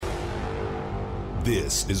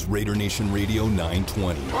This is Raider Nation Radio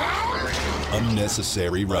 920.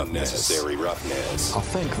 Unnecessary roughness. I'll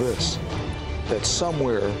think this, that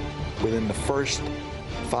somewhere within the first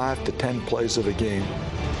 5 to 10 plays of the game,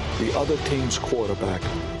 the other team's quarterback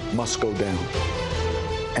must go down.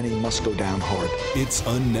 And he must go down hard. It's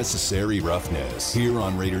Unnecessary Roughness here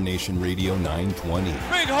on Raider Nation Radio 920.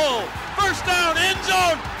 Big hole, first down, end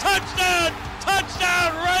zone, touchdown,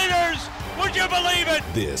 Raiders! Would you believe it?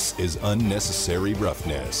 This is Unnecessary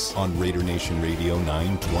Roughness on Raider Nation Radio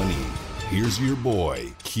 920. Here's your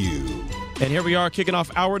boy, Q. And here we are kicking off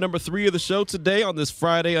hour number 3 of the show today on this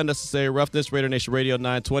Friday, Unnecessary Roughness, Raider Nation Radio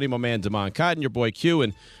 920. My man, Damon Cotton, your boy, Q.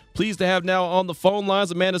 And pleased to have now on the phone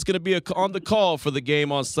lines a man that's going to be on the call for the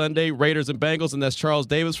game on Sunday, Raiders and Bengals, and that's Charles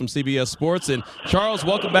Davis from CBS Sports. And Charles,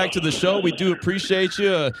 welcome back to the show. We do appreciate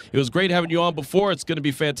you. It was great having you on before. It's going to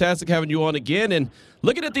be fantastic having you on again. And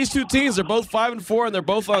looking at these two teams, they're both 5-4, and they're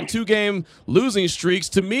both on 2-game losing streaks.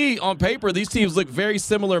 To me, on paper, these teams look very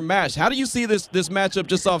similar matched. How do you see this matchup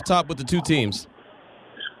just off top with the two teams?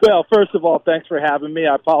 Well, first of all, thanks for having me.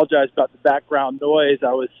 I apologize about the background noise.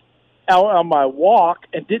 I was out on my walk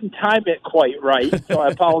and didn't time it quite right, so I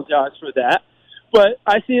apologize for that. But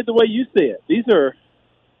I see it the way you see it. These are,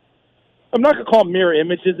 I'm not going to call them mirror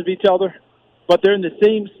images of each other, but they're in the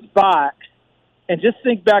same spot. And just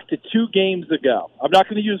think back to 2 games ago. I'm not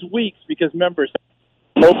going to use weeks because members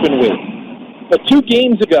open week. But 2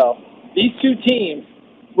 games ago, these two teams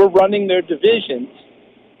were running their divisions,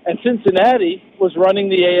 and Cincinnati was running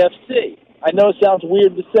the AFC. I know it sounds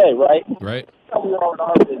weird to say, right? Right. We are in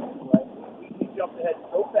our business, right? We jumped ahead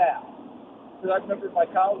so fast. Because I remember my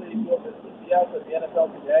colleague over at CBS at the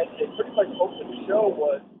NFL Today, they pretty much opened the show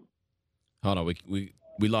was. Hold on,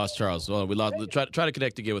 we lost Charles. Hold on, we lost. Try to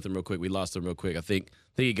connect again with him real quick. We lost him real quick. I think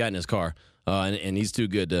he got in his car, and he's too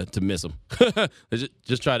good to miss him.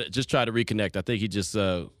 just try to reconnect. I think he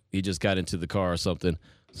just got into the car or something.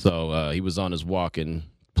 So he was on his walk and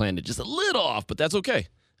planned it just a little off, but that's okay.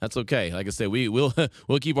 That's okay. Like I said, we'll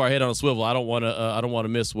keep our head on a swivel. I don't want to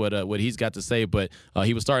miss what he's got to say. But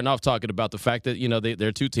he was starting off talking about the fact that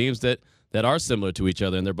they're two teams that are similar to each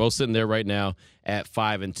other, and they're both sitting there right now at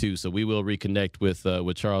 5-2. So we will reconnect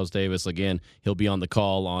with Charles Davis again. He'll be on the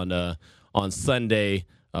call on Sunday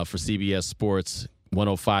for CBS Sports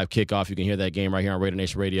 105 kickoff. You can hear that game right here on Raider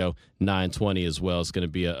Nation Radio 920 as well. It's going to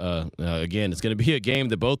be it's going to be a game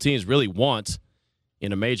that both teams really want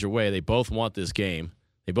in a major way. They both want this game.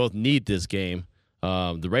 They both need this game.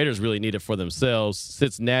 The Raiders really need it for themselves.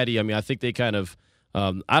 Cincinnati, I mean, I think they kind of,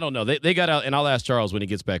 I don't know. They got out, and I'll ask Charles when he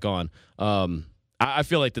gets back on. I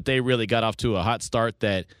feel like that they really got off to a hot start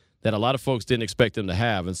that a lot of folks didn't expect them to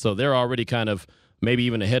have. And so they're already kind of maybe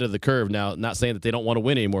even ahead of the curve now, not saying that they don't want to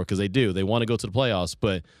win anymore because they do. They want to go to the playoffs.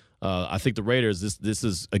 But I think the Raiders, this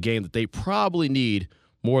is a game that they probably need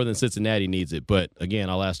more than Cincinnati needs it. But,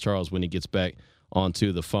 again, I'll ask Charles when he gets back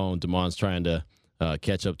onto the phone. Damon's trying to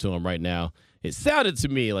catch up to him right now. It sounded to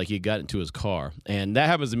me like he got into his car. And that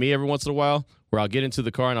happens to me every once in a while where I'll get into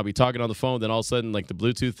the car and I'll be talking on the phone. Then all of a sudden, like the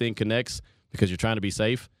Bluetooth thing connects because you're trying to be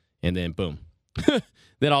safe. And then, boom.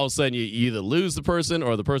 Then all of a sudden, you either lose the person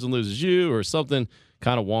or the person loses you or something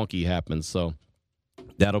kind of wonky happens. So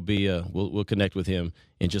that'll be we'll connect with him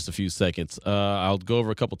in just a few seconds. I'll go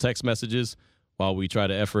over a couple text messages while we try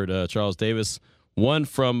to effort Charles Davis. One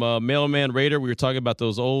from Mailman Raider. We were talking about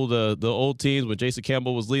those the old teams when Jason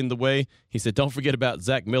Campbell was leading the way. He said, don't forget about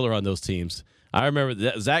Zach Miller on those teams. I remember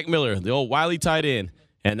that Zach Miller, the old wily tight end,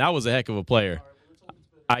 and that was a heck of a player.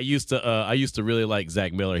 I used to really like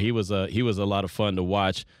Zach Miller. He was a lot of fun to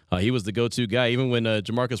watch. He was the go-to guy. Even when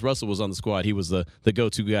Jamarcus Russell was on the squad, he was the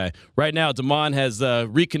go-to guy. Right now, Damon has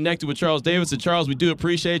reconnected with Charles Davis. And, Charles, we do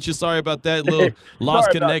appreciate you. Sorry about that little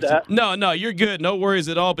lost connection. No, you're good. No worries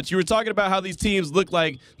at all. But you were talking about how these teams look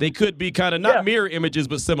like they could be kind of not mirror images,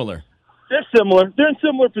 but similar. They're similar. They're in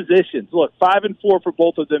similar positions. Look, 5-4 for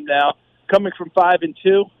both of them now, coming from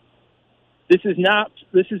 5-2. This is not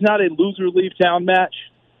a loser leave town match.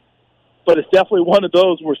 But it's definitely one of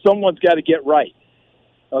those where someone's got to get right,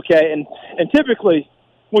 okay? And typically,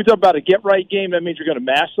 when we talk about a get-right game, that means you're going to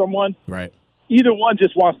mash someone. Right. Either one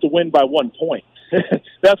just wants to win by 1 point.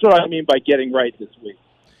 That's what I mean by getting right this week.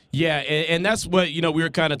 Yeah, and that's what, we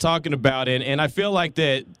were kind of talking about. And I feel like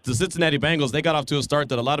that the Cincinnati Bengals, they got off to a start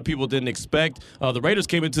that a lot of people didn't expect. The Raiders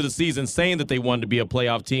came into the season saying that they wanted to be a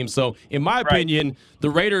playoff team. So, in my opinion,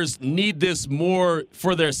 the Raiders need this more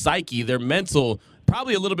for their psyche, their mental,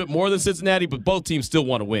 probably a little bit more than Cincinnati, but both teams still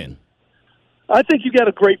want to win. I think you got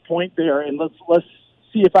a great point there, and let's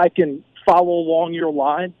see if I can follow along your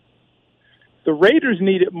line. The Raiders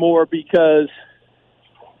need it more because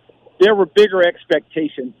there were bigger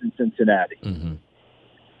expectations in Cincinnati. Mm-hmm.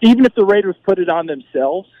 even if the Raiders put it on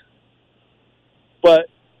themselves. But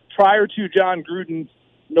prior to John Gruden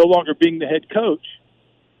no longer being the head coach,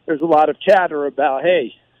 there's a lot of chatter about,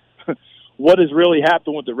 hey, what has really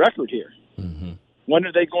happened with the record here? Mm-hmm. When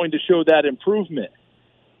are they going to show that improvement?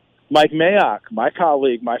 Mike Mayock, my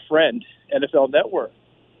colleague, my friend, NFL Network,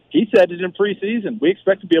 he said it in preseason. We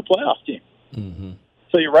expect to be a playoff team. Mm-hmm.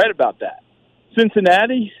 So you're right about that.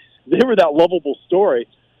 Cincinnati, they were that lovable story,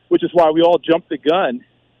 which is why we all jumped the gun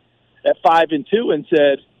at 5-2 and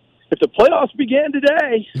said, if the playoffs began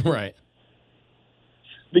today, right?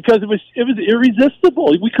 Because it was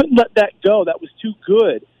irresistible. We couldn't let that go. That was too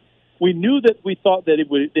good. We knew that we thought that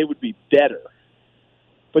they would be better,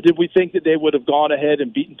 but did we think that they would have gone ahead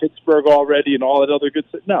and beaten Pittsburgh already and all that other good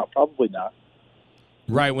stuff? No, probably not.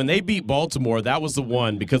 Right, when they beat Baltimore, that was the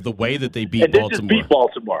one because the way that they beat and they Baltimore. Just beat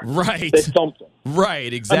Baltimore. Right. They thumped them.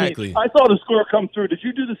 Right, exactly. I saw the score come through. Did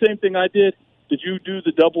you do the same thing I did? Did you do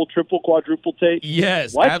the double, triple, quadruple tape?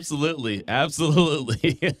 Yes, what? Absolutely.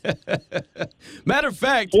 Matter of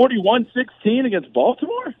fact, 41-16 against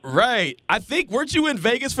Baltimore? Right. I think, weren't you in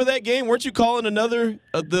Vegas for that game? Weren't you calling another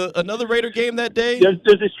Raider game that day?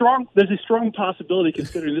 There's a strong possibility,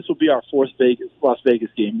 considering this will be our fourth Las Vegas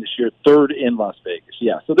game this year, third in Las Vegas.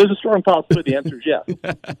 Yeah, so there's a strong possibility. The answer is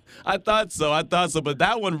yes. I thought so. But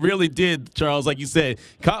that one really did, Charles, like you said,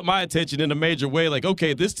 caught my attention in a major way. Like,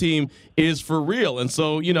 okay, this team is for real. And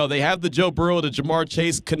so, they have the Joe Burrow to Jamar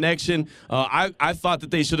Chase connection. I thought that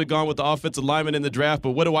they should have gone with the offensive lineman in the draft,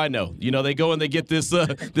 but what do I know? They go and they get this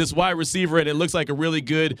this wide receiver, and it looks like a really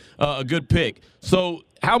good pick. So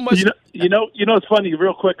how much? It's funny,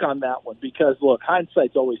 real quick on that one, because look,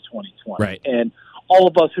 hindsight's always 20/20, right? And all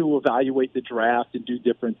of us who evaluate the draft and do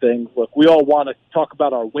different things, look, we all want to talk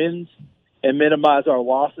about our wins and minimize our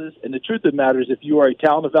losses. And the truth of the matter is, if you are a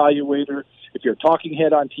talent evaluator, if you're a talking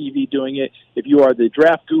head on TV doing it, if you are the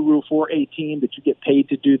draft guru for a team that you get paid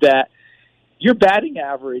to do that, your batting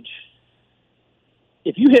average,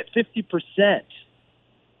 if you hit 50%,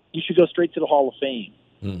 you should go straight to the Hall of Fame.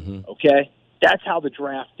 Mm-hmm. Okay? That's how the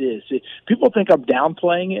draft is. People think I'm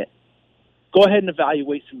downplaying it. Go ahead and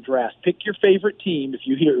evaluate some drafts. Pick your favorite team if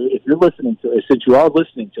you're listening to us, since you are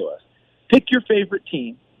listening to us. Pick your favorite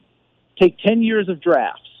team. Take 10 years of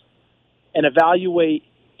drafts and evaluate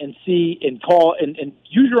and see and call and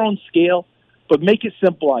use your own scale, but make it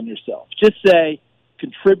simple on yourself. Just say,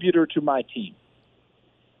 contributor to my team.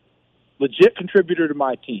 Legit contributor to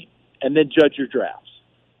my team. And then judge your drafts.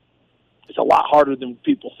 It's a lot harder than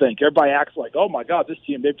people think. Everybody acts like, oh, my God, this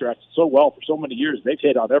team, they've drafted so well for so many years. They've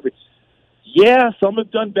hit on every. Yeah, some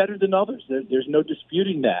have done better than others. There's no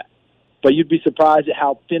disputing that. But you'd be surprised at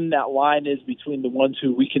how thin that line is between the ones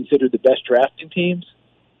who we consider the best drafting teams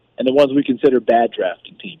and the ones we consider bad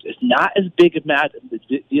drafting teams. It's not as big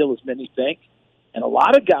a deal as many think, and a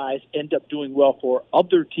lot of guys end up doing well for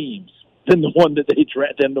other teams than the one that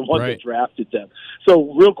that drafted them.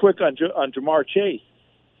 So, real quick on Jamar Chase,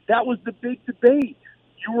 that was the big debate.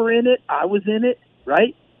 You were in it, I was in it,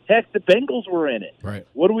 right? Heck, the Bengals were in it. Right.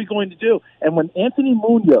 What are we going to do? And when Anthony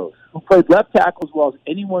Munoz, who played left tackle as well as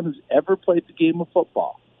anyone who's ever played the game of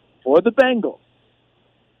football for the Bengals,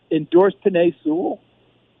 endorsed Penei Sewell,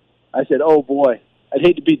 I said, oh, boy, I'd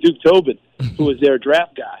hate to be Duke Tobin, who was their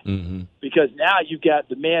draft guy. Mm-hmm. Because now you've got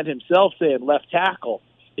the man himself saying left tackle.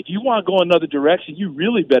 If you want to go another direction, you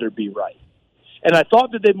really better be right. And I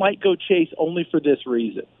thought that they might go Chase only for this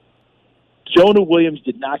reason. Jonah Williams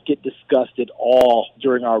did not get discussed at all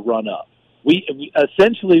during our run-up. We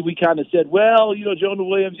kind of said, well, Jonah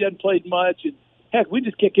Williams, he hadn't played much, and heck, we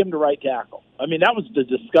just kick him to right tackle. I mean, that was the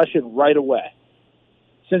discussion right away.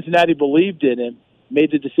 Cincinnati believed in him,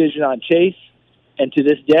 made the decision on Chase, and to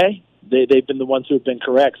this day, they've been the ones who have been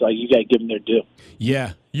correct, so you got to give them their due.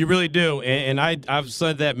 Yeah, you really do. And I've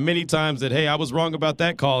said that many times that, hey, I was wrong about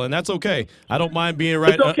that call, and that's okay. I don't mind being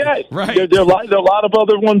right. It's okay. Right. There are a lot of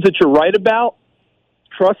other ones that you're right about.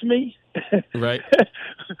 Trust me. Right.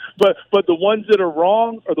 But the ones that are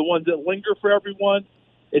wrong are the ones that linger for everyone.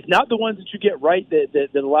 It's not the ones that you get right that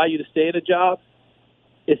allow you to stay in a job.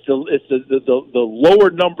 It's the lower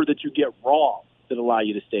number that you get wrong that allow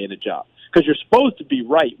you to stay in a job. Because you're supposed to be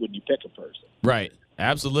right when you pick a person. Right.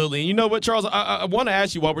 Absolutely. And you know what, Charles, I want to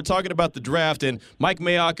ask you, while we're talking about the draft, and Mike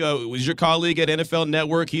Mayock was your colleague at NFL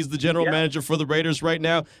Network. He's the general manager for the Raiders right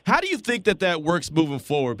now. How do you think that works moving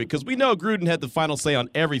forward? Because we know Gruden had the final say on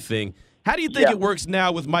everything. How do you think it works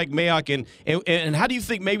now with Mike Mayock, and how do you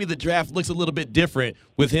think maybe the draft looks a little bit different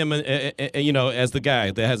with him, as the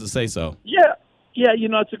guy that has to say so? Yeah,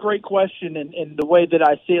 it's a great question, and the way that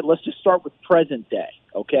I see it, let's just start with present day,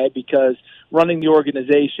 okay? Because running the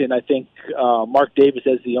organization, I think Mark Davis,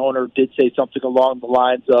 as the owner, did say something along the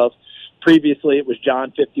lines of, previously it was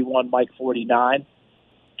John 51, Mike 49%.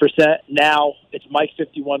 Now it's Mike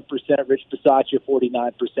 51%, Rich Bisaccia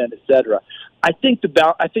 49%, et cetera. I think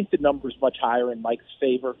the number is much higher in Mike's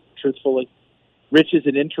favor, truthfully. Rich is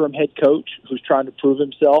an interim head coach who's trying to prove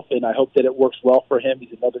himself, and I hope that it works well for him.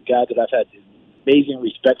 He's another guy that I've had amazing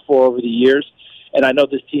respect for over the years, and I know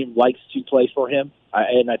this team likes to play for him,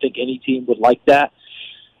 and I think any team would like that.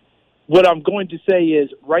 What I'm going to say is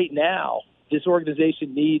right now, this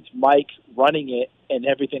organization needs Mike running it and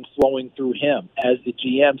everything flowing through him as the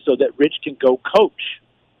GM so that Rich can go coach.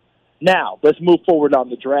 Now, let's move forward on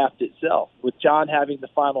the draft itself. With John having the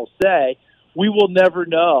final say, we will never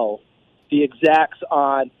know the exacts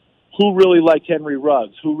on who really liked Henry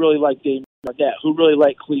Ruggs, who really liked Damon Arnett, who really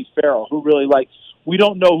liked Cleve Farrell, who really liked – we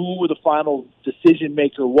don't know who the final decision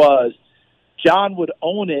maker was. John would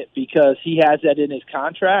own it because he has that in his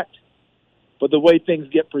contract. But the way things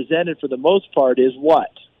get presented for the most part is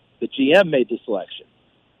what? The GM made the selection.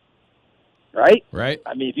 Right? Right.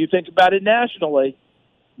 I mean, if you think about it nationally,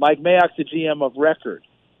 Mike Mayock's the GM of record.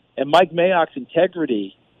 And Mike Mayock's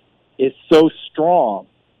integrity is so strong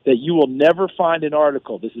that you will never find an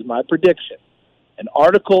article, this is my prediction, an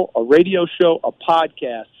article, a radio show, a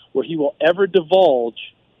podcast, where he will ever divulge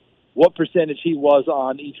what percentage he was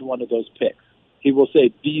on each one of those picks. He will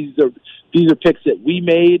say, these are picks that we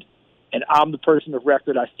made, and I'm the person of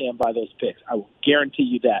record. I stand by those picks. I will guarantee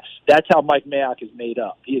you that. That's how Mike Mayock is made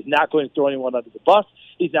up. He is not going to throw anyone under the bus.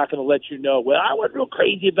 He's not going to let you know, well, I wasn't real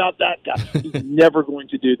crazy about that guy. He's never going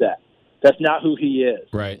to do that. That's not who he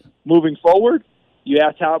is. Right. Moving forward, you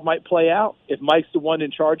asked how it might play out. If Mike's the one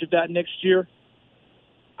in charge of that next year,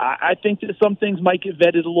 I think that some things might get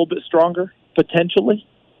vetted a little bit stronger, potentially.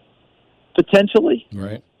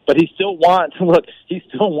 Right. But he still wants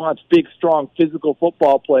big, strong, physical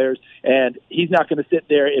football players, and he's not going to sit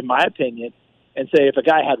there, in my opinion, and say if a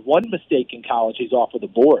guy had one mistake in college, he's off of the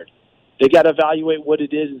board. They got to evaluate what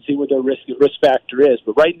it is and see what their risk factor is.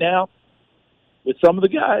 But right now, with some of the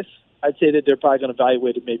guys, I'd say that they're probably going to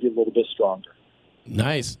evaluate it maybe a little bit stronger.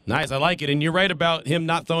 Nice. I like it. And you're right about him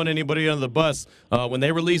not throwing anybody under the bus. When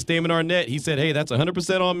they released Damon Arnett, he said, "Hey, that's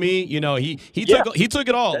 100% on me." You know, he took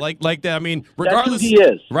it all like that. I mean, regardless, that's who he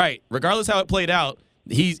is. Right. Regardless how it played out,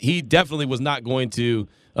 he definitely was not going to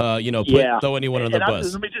throw anyone under the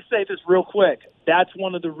bus. Let me just say this real quick. That's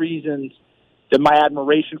one of the reasons that my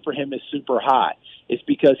admiration for him is super high. It's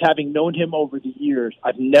because having known him over the years,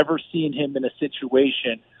 I've never seen him in a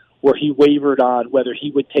situation where he wavered on whether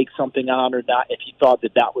he would take something on or not if he thought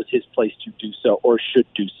that that was his place to do so or should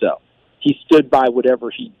do so. He stood by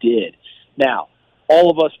whatever he did. Now,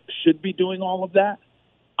 all of us should be doing all of that.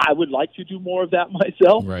 I would like to do more of that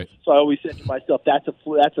myself. Right. So I always said to myself, that's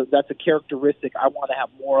a characteristic I want to have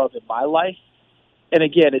more of in my life. And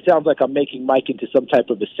again, it sounds like I'm making Mike into some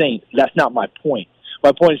type of a saint. That's not my point.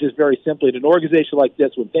 My point is just very simply, in an organization like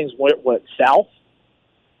this, when things went south,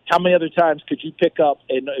 how many other times could you pick up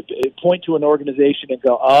and point to an organization and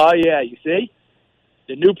go, oh, yeah, you see?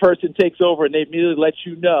 The new person takes over and they immediately let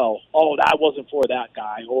you know, oh, that wasn't for that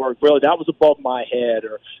guy, or really, that was above my head,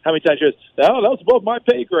 or how many times you say, oh, that was above my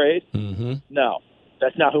pay grade. Mm-hmm. No,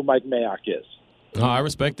 that's not who Mike Mayock is. Oh, I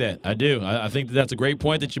respect that. I do. I think that's a great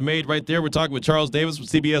point that you made right there. We're talking with Charles Davis from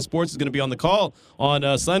CBS Sports. He's going to be on the call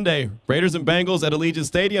on Sunday. Raiders and Bengals at Allegiant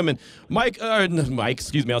Stadium. And Mike,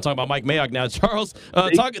 excuse me, I'll talk about Mike Mayock now. Charles,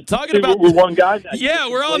 talking about we're one guy now. Yeah,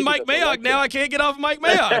 we're on Mike Mayock now. I can't get off Mike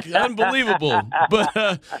Mayock. Unbelievable.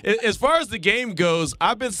 But as far as the game goes,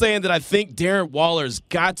 I've been saying that I think Darren Waller's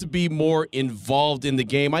got to be more involved in the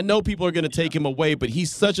game. I know people are going to take him away, but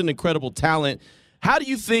he's such an incredible talent. How do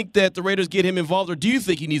you think that the Raiders get him involved, or do you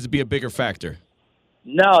think he needs to be a bigger factor?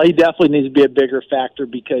 No, he definitely needs to be a bigger factor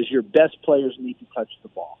because your best players need to touch the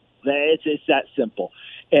ball. It's that simple.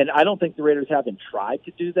 And I don't think the Raiders haven't tried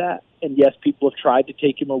to do that. And, yes, people have tried to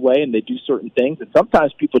take him away, and they do certain things. And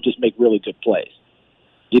sometimes people just make really good plays.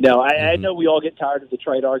 You know, I know we all get tired of the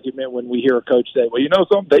trite argument when we hear a coach say, well, you know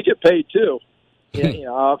something, they get paid too.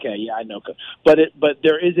 Yeah, okay, yeah, I know. But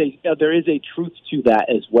there is a truth to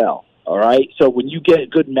that as well. All right. So when you get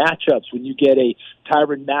good matchups, when you get a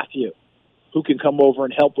Tyrann Mathieu who can come over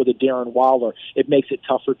and help with a Darren Waller, it makes it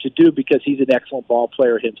tougher to do because he's an excellent ball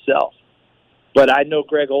player himself. But I know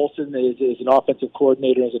Greg Olson is an offensive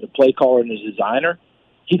coordinator, is a play caller, and a designer.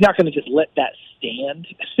 He's not going to just let that stand.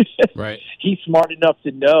 Right. He's smart enough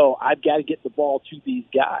to know I've got to get the ball to these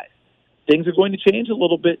guys. Things are going to change a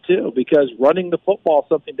little bit too because running the football is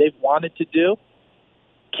something they've wanted to do.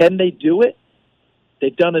 Can they do it?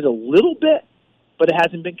 They've done it a little bit, but it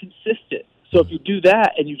hasn't been consistent. So if you do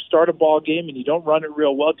that and you start a ball game and you don't run it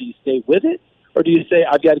real well, do you stay with it? Or do you say,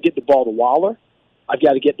 I've got to get the ball to Waller, I've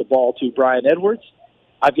got to get the ball to Brian Edwards,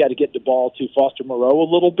 I've got to get the ball to Foster Moreau a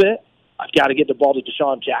little bit, I've got to get the ball to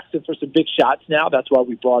Deshaun Jackson for some big shots now, that's why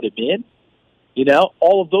we brought him in. You know,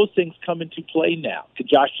 all of those things come into play now. Could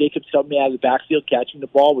Josh Jacobs come out of the backfield catching the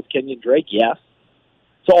ball with Kenyon Drake? Yes.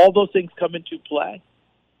 So all those things come into play.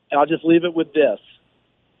 And I'll just leave it with this.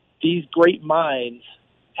 These great minds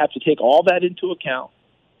have to take all that into account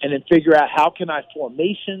and then figure out how can I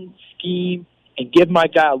formation, scheme, and give my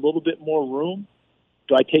guy a little bit more room.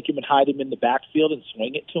 Do I take him and hide him in the backfield and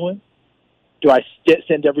swing it to him? Do I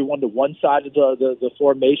send everyone to one side of the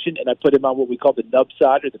formation and I put him on what we call the nub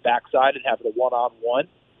side or the back side and have it a one-on-one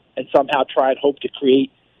and somehow try and hope to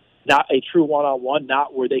create not a true one-on-one,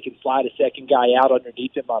 not where they can slide a second guy out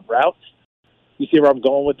underneath him on routes? You see where I'm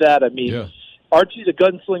going with that? I mean, yeah. Archie the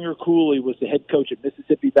Gunslinger Cooley was the head coach at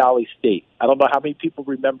Mississippi Valley State. I don't know how many people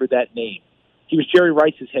remember that name. He was Jerry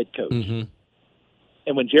Rice's head coach. Mm-hmm.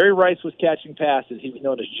 And when Jerry Rice was catching passes, he was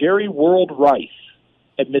known as Jerry World Rice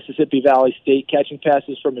at Mississippi Valley State, catching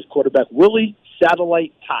passes from his quarterback, Willie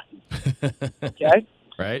Satellite Totten. Okay?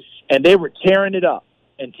 Right. And they were tearing it up.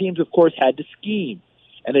 And teams, of course, had to scheme.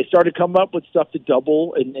 And they started coming up with stuff to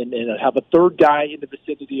double and have a third guy in the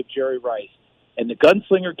vicinity of Jerry Rice. And the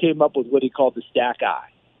gunslinger came up with what he called the stack eye.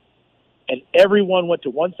 And everyone went to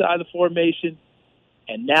one side of the formation,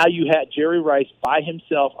 and now you had Jerry Rice by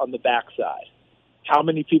himself on the backside. How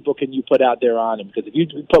many people can you put out there on him? Because if you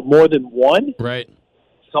put more than one, right,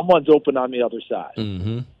 someone's open on the other side.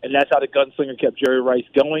 Mm-hmm. And that's how the gunslinger kept Jerry Rice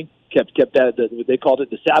going, kept that, they called it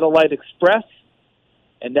the Satellite Express,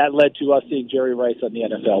 and that led to us seeing Jerry Rice on the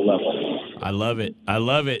NFL level. I love it. I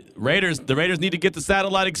love it. The Raiders need to get the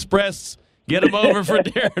Satellite Express. Get him over for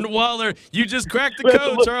Darren Waller. You just cracked the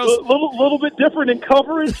code, Charles. A little bit different in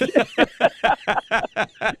coverage. Just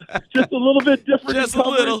a little bit different just in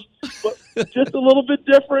coverage. Just a little bit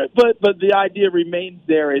different, but the idea remains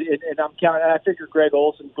there. And I'm counting. I figure Greg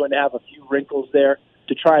Olson's going to have a few wrinkles there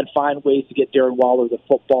to try and find ways to get Darren Waller the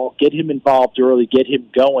football, get him involved early, get him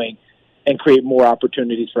going, and create more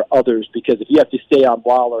opportunities for others. Because if you have to stay on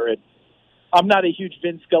Waller, and I'm not a huge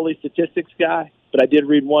Vin Scully statistics guy, but I did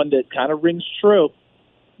read one that kind of rings true.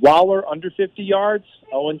 Waller under 50 yards,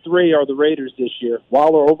 0-3 are the Raiders this year.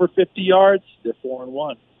 Waller over 50 yards, they're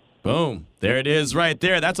 4-1. Boom. There it is right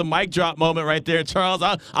there. That's a mic drop moment right there, Charles.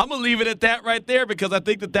 I'm going to leave it at that right there because I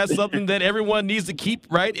think that's something that everyone needs to keep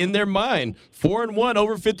right in their mind. 4-1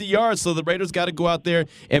 over 50 yards, so the Raiders got to go out there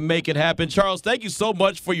and make it happen. Charles, thank you so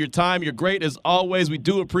much for your time. You're great as always. We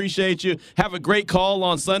do appreciate you. Have a great call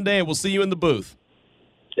on Sunday, and we'll see you in the booth.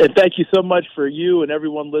 And thank you so much for you and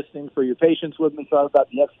everyone listening for your patience with me. Sorry about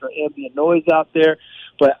the extra ambient noise out there.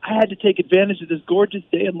 But I had to take advantage of this gorgeous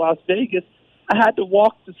day in Las Vegas. I had to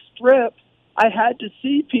walk the Strip. I had to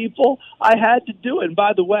see people. I had to do it. And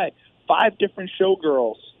by the way, 5 different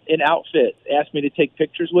showgirls in outfits asked me to take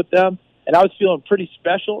pictures with them. And I was feeling pretty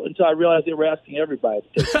special until I realized they were asking everybody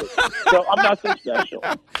to take pictures. So I'm not so special.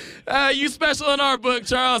 You special in our book,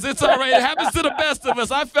 Charles. It's all right. It happens to the best of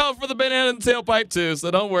us. I fell for the banana in the tailpipe, too,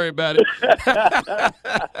 so don't worry about it.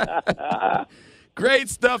 Great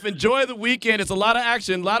stuff. Enjoy the weekend. It's a lot of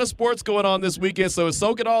action, a lot of sports going on this weekend, so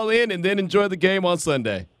soak it all in and then enjoy the game on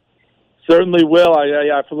Sunday. Certainly will.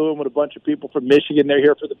 I flew in with a bunch of people from Michigan. They're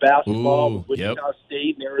here for the basketball, with Wichita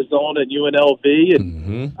State and Arizona and UNLV.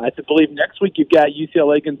 And I believe next week you've got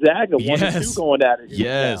UCLA Gonzaga, 1-2 going at it.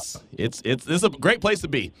 Yes. It's a great place to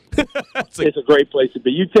be. It's a great place to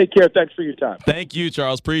be. You take care. Thanks for your time. Thank you,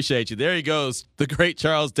 Charles. Appreciate you. There he goes. The great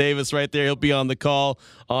Charles Davis right there. He'll be on the call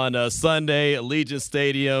on Sunday, Allegiant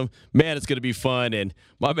Stadium. Man, it's going to be fun. And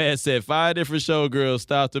my man said 5 different showgirls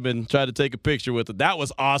stopped him and tried to take a picture with him. That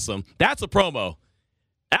was awesome. That's a promo.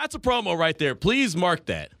 That's a promo right there. Please mark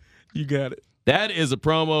that. You got it. That is a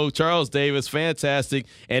promo. Charles Davis, fantastic.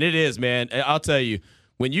 And it is, man. I'll tell you,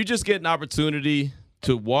 when you just get an opportunity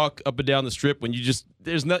to walk up and down the Strip, when you're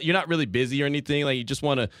not really busy or anything, like you just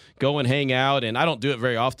want to go and hang out. And I don't do it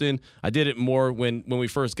very often. I did it more when we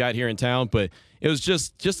first got here in town, but it was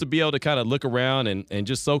just to be able to kind of look around and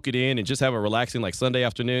just soak it in and just have a relaxing like Sunday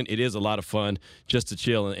afternoon. It is a lot of fun just to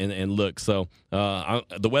chill and look. So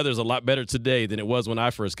the weather's a lot better today than it was when I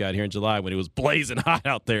first got here in July when it was blazing hot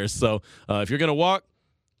out there. So if you're going to walk,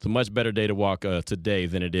 it's a much better day to walk today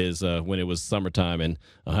than it is when it was summertime and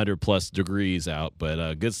 100-plus degrees out.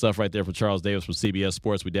 But good stuff right there from Charles Davis from CBS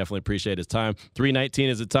Sports. We definitely appreciate his time. 3:19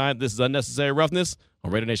 is the time. This is Unnecessary Roughness on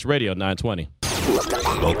Raider Nation Radio 920.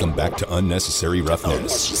 Welcome back to Unnecessary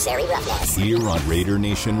Roughness. Here on Raider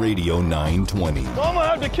Nation Radio 920. I'm going to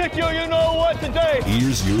have to kick you know what today.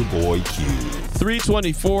 Here's your boy Q.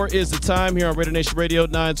 3:24 is the time here on Raider Nation Radio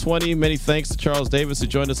 920. Many thanks to Charles Davis who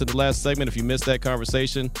joined us in the last segment. If you missed that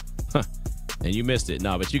conversation, and you missed it.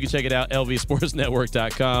 No, but you can check it out,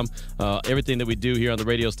 lvsportsnetwork.com. Everything that we do here on the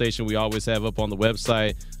radio station, we always have up on the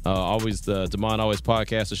website. Always the Damon Always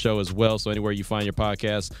podcast, the show as well. So anywhere you find your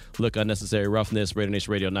podcast, look Unnecessary Roughness, Raider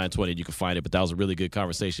Nation Radio 920, you can find it. But that was a really good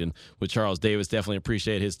conversation with Charles Davis. Definitely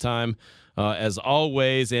appreciate his time. As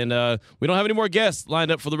always, and we don't have any more guests lined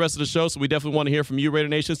up for the rest of the show, so we definitely want to hear from you, Raider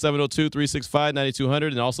Nation, 702-365-9200,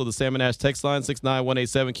 and also the Salmon Ash text line,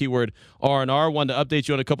 69187, keyword R&R. Wanted to update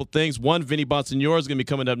you on a couple things. One, Vinny Bonsignore is going to be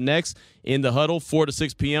coming up next in the huddle, 4 to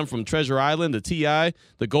 6 p.m. from Treasure Island, the TI,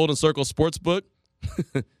 the Golden Circle Sportsbook.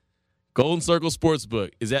 Golden Circle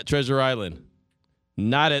Sportsbook is at Treasure Island,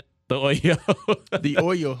 not at the Oyo. The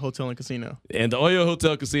Oyo Hotel and Casino. And the Oyo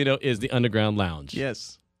Hotel Casino is the Underground Lounge.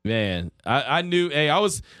 Yes. Man, I knew. Hey, I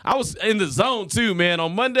was in the zone too, man.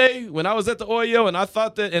 On Monday when I was at the Oyo, and I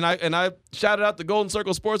thought that, and I shouted out the Golden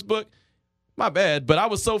Circle Sportsbook. My bad, but I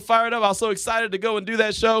was so fired up. I was so excited to go and do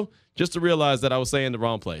that show, just to realize that I was saying the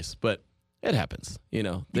wrong place. But it happens, things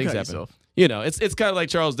happen. Yourself. It's kind of like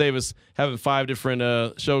Charles Davis having 5 different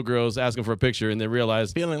showgirls asking for a picture, and then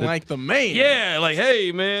realize feeling like the man. Yeah, like,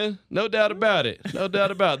 hey, man, no doubt about it. No doubt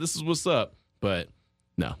about it. This is what's up. But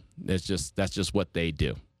no, that's just what they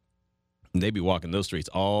do. And they be walking those streets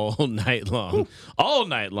all night long. All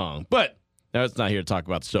night long. But that's not here to talk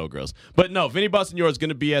about the showgirls. But no, Vinny Bonsignore is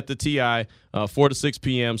going to be at the TI 4 to 6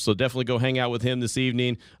 p.m., so definitely go hang out with him this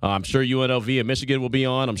evening. I'm sure UNLV and Michigan will be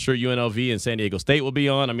on. I'm sure UNLV and San Diego State will be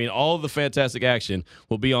on. I mean, all of the fantastic action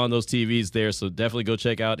will be on those TVs there, so definitely go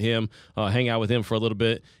check out him, hang out with him for a little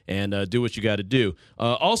bit, and do what you got to do.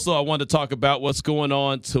 Also, I wanted to talk about what's going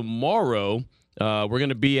on tomorrow. We're going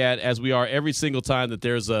to be at, as we are every single time that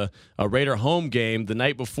there's a Raider home game, the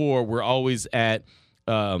night before, we're always at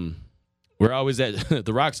the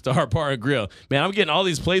Rockstar Bar and Grill. Man, I'm getting all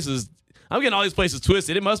these places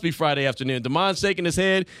twisted. It must be Friday afternoon. Damon's shaking his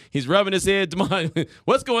head. He's rubbing his head. Damon,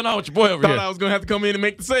 what's going on with your boy over here? Thought I was going to have to come in and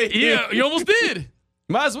make the save. Yeah, you almost did.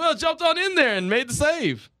 Might as well jumped on in there and made the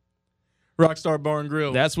save. Rockstar Bar and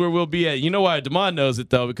Grill. That's where we'll be at. You know why Damon knows it,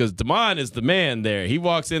 though? Because Damon is the man there. He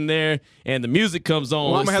walks in there, and the music comes on.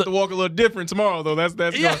 Well, I'm going to have to walk a little different tomorrow, though. That's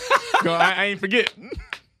yeah. I ain't forget.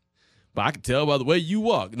 But I can tell by the way you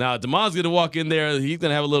walk. Now, Damon's going to walk in there. He's going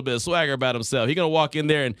to have a little bit of swagger about himself. He's going to walk in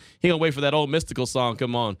there, and he's going to wait for that old Mystical song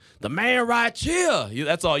come on. The man right here.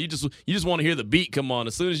 That's all. You just want to hear the beat come on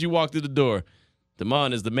as soon as you walk through the door.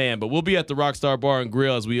 Damon is the man, but we'll be at the Rockstar Bar and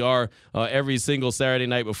Grill as we are every single Saturday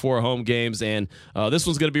night before home games, and this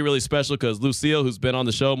one's going to be really special because Lucille, who's been on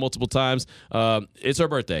the show multiple times, it's her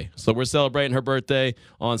birthday, so we're celebrating her birthday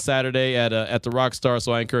on Saturday at the Rockstar.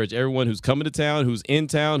 So I encourage everyone who's coming to town, who's in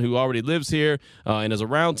town, who already lives here and is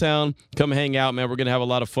around town, come hang out, man. We're going to have a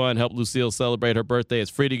lot of fun, help Lucille celebrate her birthday.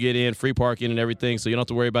 It's free to get in, free parking and everything, so you don't have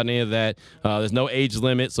to worry about any of that. There's no age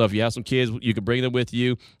limit, so if you have some kids, you can bring them with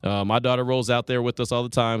you. My daughter rolls out there with us all the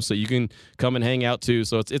time, so you can come and hang out too.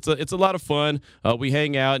 So it's a lot of fun. We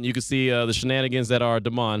hang out, and you can see the shenanigans that are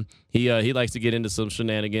Damon. He likes to get into some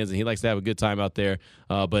shenanigans, and he likes to have a good time out there.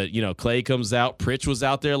 But Clay comes out. Pritch was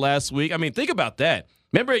out there last week. I mean, think about that.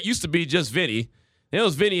 Remember, it used to be just Vinny. It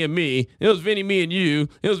was Vinny and me. It was Vinny, me, and you.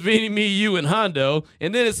 It was Vinny, me, you, and Hondo.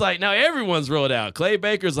 And then it's like now everyone's rolled out. Clay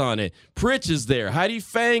Baker's on it. Pritch is there. Heidi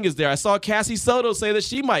Fang is there. I saw Cassie Soto say that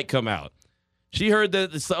she might come out. She heard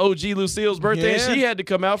that it's the OG Lucille's birthday, and she had to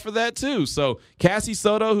come out for that too. So Cassie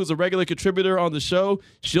Soto, who's a regular contributor on the show,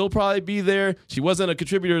 she'll probably be there. She wasn't a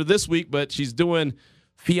contributor this week, but she's doing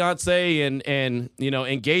fiance and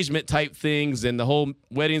engagement type things and the whole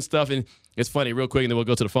wedding stuff. And it's funny, real quick, and then we'll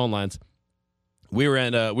go to the phone lines. We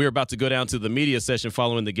were about to go down to the media session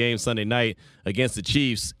following the game Sunday night against the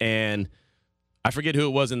Chiefs, and I forget who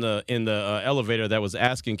it was in the elevator that was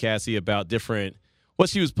asking Cassie about what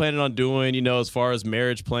she was planning on doing, as far as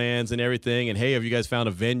marriage plans and everything. And, hey, have you guys found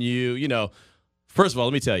a venue? First of all,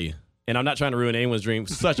 let me tell you, and I'm not trying to ruin anyone's dream,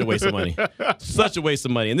 such a waste of money. Such a waste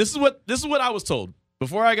of money. And this is what I was told.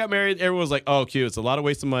 Before I got married, everyone was like, oh, cute, it's a lot of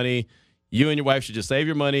waste of money. You and your wife should just save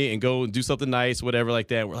your money and go and do something nice, whatever like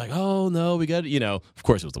that. We're like, oh, no, we got to, of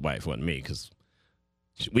course it was the wife, it wasn't me, because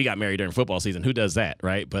we got married during football season. Who does that,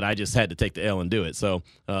 right? But I just had to take the L and do it. So,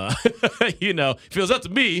 if it was up to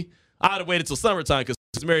me, I'd have waited till summertime because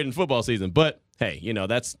it's married in football season. But, hey,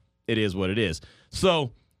 it is what it is.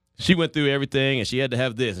 So she went through everything, and she had to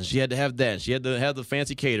have this, and she had to have that, and she had to have the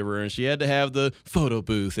fancy caterer, and she had to have the photo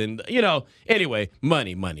booth, and, anyway,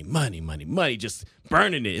 money, just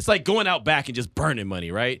burning it. It's like going out back and just burning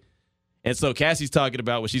money, right? And so Cassie's talking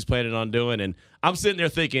about what she's planning on doing, and I'm sitting there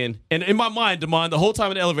thinking, and in my mind, Damon, the whole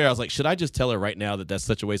time in the elevator, I was like, should I just tell her right now that that's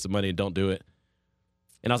such a waste of money and don't do it?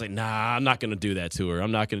 And I was like, nah, I'm not going to do that to her.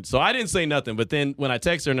 I'm not going to. So I didn't say nothing. But then when I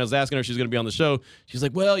texted her and I was asking her if she was going to be on the show, she's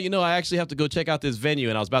like, well, I actually have to go check out this venue.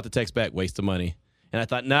 And I was about to text back, waste of money. And I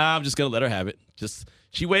thought, nah, I'm just going to let her have it.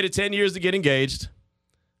 She waited 10 years to get engaged.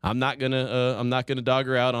 I'm not gonna dog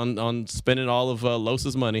her out on spending all of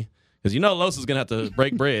Los's money, because Los is going to have to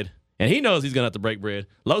break bread. And he knows he's going to have to break bread.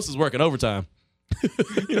 Los is working overtime.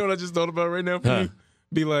 You know what I just thought about right now for you?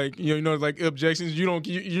 Be like, like objections.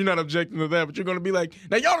 You're not objecting to that, but you're gonna be like,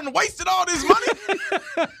 now y'all done wasted all this money.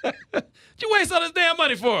 What you waste all this damn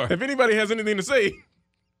money for? If anybody has anything to say,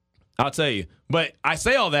 I'll tell you. But I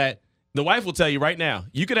say all that, the wife will tell you right now.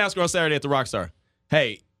 You can ask her on Saturday at the Rockstar.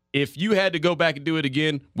 Hey, if you had to go back and do it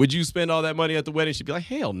again, would you spend all that money at the wedding? She'd be like,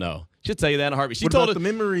 hell no. She'll tell you that in a heartbeat. What about the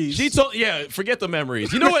memories? Forget the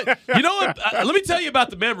memories. You know what? Let me tell you about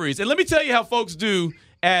the memories, and let me tell you how folks do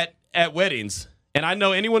at weddings. And I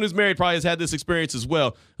know anyone who's married probably has had this experience as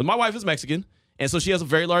well. But my wife is Mexican, and so she has a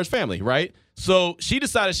very large family, right? So she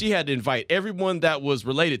decided she had to invite everyone that was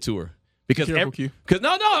related to her. Because no,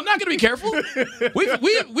 I'm not going to be careful.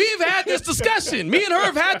 We've had this discussion. Me and her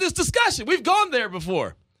have had this discussion. We've gone there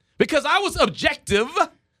before. Because I was objective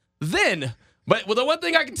then. But the one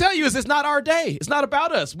thing I can tell you is it's not our day. It's not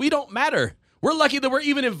about us. We don't matter. We're lucky that we're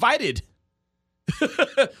even invited.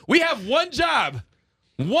 We have one job.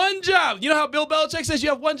 One job. You know how Bill Belichick says you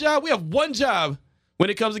have one job? We have one job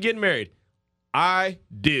when it comes to getting married. I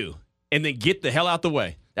do. And then get the hell out the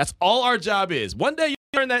way. That's all our job is. One day you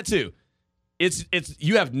learn that too. It's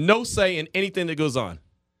you have no say in anything that goes on.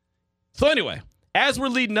 So anyway, as we're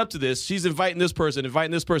leading up to this, she's inviting this person.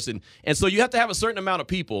 And so you have to have a certain amount of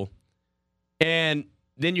people. And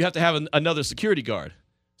then you have to have another security guard.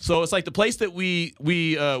 So it's like the place that we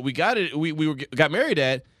got married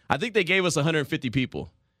at, I think they gave us 150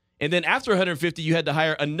 people. And then after 150, you had to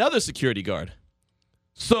hire another security guard.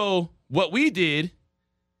 So what we did,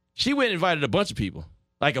 she went and invited a bunch of people,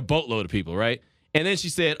 like a boatload of people, right? And then she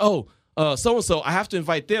said, so-and-so, I have to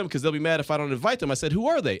invite them because they'll be mad if I don't invite them. I said, who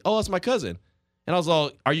are they? Oh, that's my cousin. And I was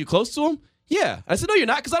all, are you close to him? Yeah. I said, no, you're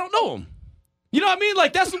not, because I don't know him. You know what I mean?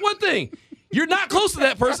 Like, that's the one thing. You're not close to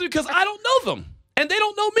that person because I don't know them, and they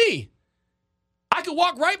don't know me. I could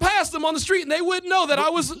walk right past them on the street, and they wouldn't know that I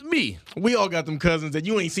was me. We all got them cousins that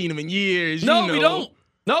you ain't seen them in years. No, we don't.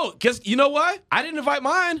 No, because you know why? I didn't invite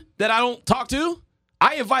mine that I don't talk to.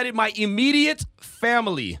 I invited my immediate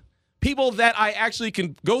family, people that I actually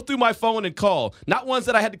can go through my phone and call, not ones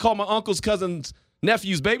that I had to call my uncle's cousin's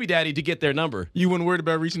nephew's baby daddy to get their number. You weren't worried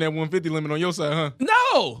about reaching that 150 limit on your side, huh?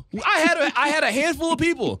 No, I had a handful of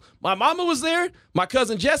people. My mama was there. My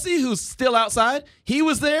cousin Jesse, who's still outside, he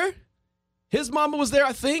was there. His mama was there,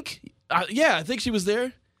 I think. I think she was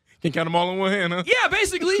there. Can count them all on one hand, huh? Yeah,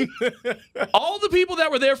 basically. All the people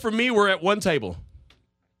that were there for me were at one table.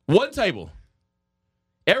 One table.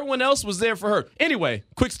 Everyone else was there for her. Anyway,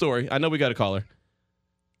 quick story. I know we got to call her.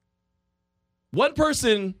 One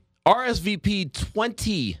person RSVP'd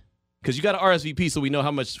 20, because you got to RSVP so we know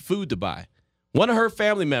how much food to buy. One of her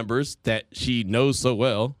family members that she knows so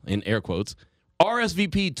well, in air quotes,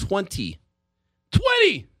 RSVP'd 20.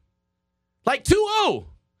 20! Like 2-0.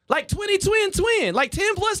 Like 20 twin. Like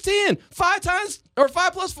 10 plus 10. 5 times, or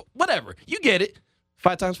 5 plus 4, whatever. You get it.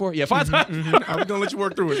 5 times 4? Yeah, 5 times. I'm going to let you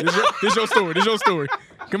work through it. This your story.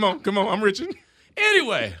 Come on. I'm Richard.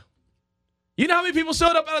 Anyway, you know how many people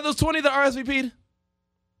showed up out of those 20 that RSVP'd?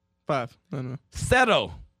 5.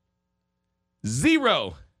 No.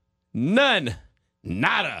 0. None.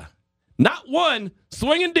 Nada. Not one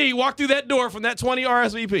swinging D walked through that door from that 20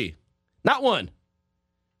 RSVP. Not one.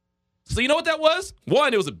 So you know what that was?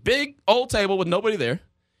 One, it was a big old table with nobody there.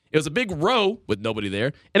 It was a big row with nobody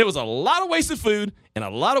there. And it was a lot of wasted food and a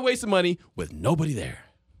lot of wasted money with nobody there.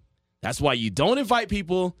 That's why you don't invite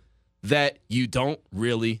people that you don't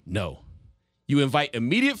really know. You invite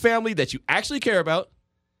immediate family that you actually care about,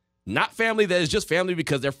 not family that is just family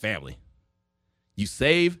because they're family. You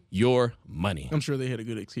save your money. I'm sure they had a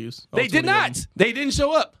good excuse. They did not. They didn't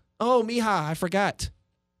show up. Oh, mija, I forgot.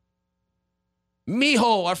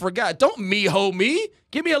 Mijo, I forgot. Don't mijo me.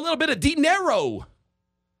 Give me a little bit of dinero.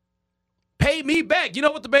 Pay me back. You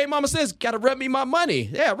know what the baby mama says? Got to rub me my money.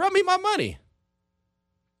 Yeah, rub me my money. You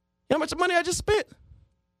know how much money I just spent?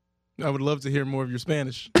 I would love to hear more of your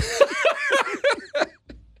Spanish.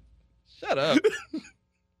 Shut up.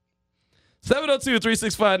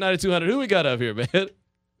 702-365-9200. Who we got up here, man?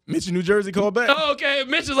 Mitch in New Jersey called back. Oh, okay.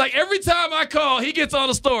 Mitch is like, every time I call, he gets on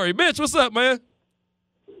a story. Mitch, what's up, man?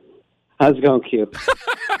 How's it going, Q?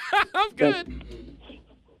 I'm good.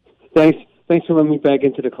 Thanks for letting me back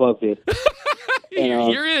into the club, dude.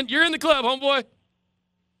 You're in the club, homeboy.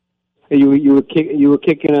 You were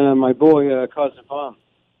kicking my boy Carson Palm.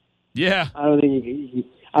 Yeah. I don't think you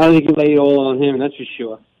laid it all on him. That's for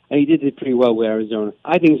sure. And he did it pretty well with Arizona.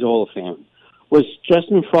 I think he's a Hall of Fame. Was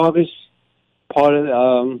Justin Fargas part of?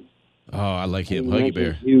 Oh, I like him, Huggy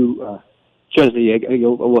Bear. Jersey,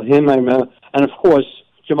 well, him, I remember, and of course,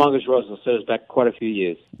 Jamarcus Russell set us back quite a few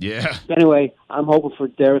years. Yeah. Anyway, I'm hoping for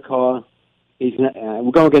Derek Carr.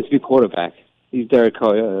 We're going against a good quarterback. He's Derek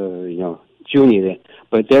Carr, junior there.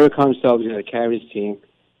 But Derek Carr himself is going to carry his team,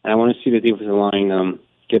 and I want to see the defensive line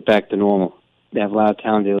get back to normal. They have a lot of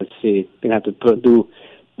talent there. Let's see. They're going to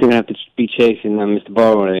have to be chasing Mr.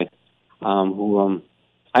 Burrow there.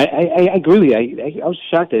 I agree with you. I was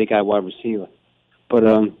shocked that they got a wide receiver, but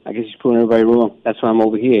I guess he's proving everybody wrong. That's why I'm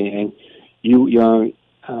over here. And it's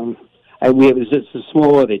a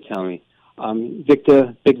small world. They tell me.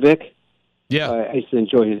 Victor, Big Vic. Yeah, I used to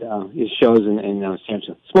enjoy his shows in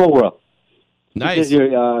Samson. Small world. Nice. He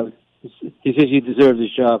says you deserve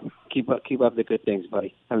this job. Keep up the good things,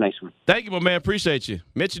 buddy. Have a nice one. Thank you, my man. Appreciate you.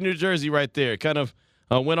 Mitch in New Jersey right there. Kind of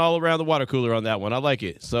went all around the water cooler on that one. I like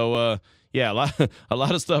it. So, yeah, a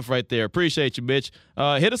lot of stuff right there. Appreciate you, Mitch.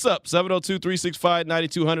 Hit us up,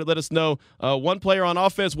 702-365-9200. Let us know one player on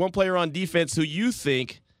offense, one player on defense who you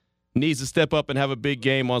think needs to step up and have a big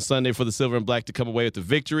game on Sunday for the Silver and Black to come away with the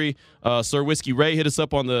victory. Sir Whiskey Ray hit us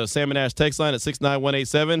up on the Salmon Ash text line at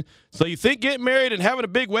 69187. So you think getting married and having a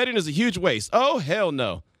big wedding is a huge waste? Oh, hell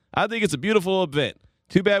no. I think it's a beautiful event.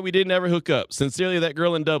 Too bad we didn't ever hook up. Sincerely, that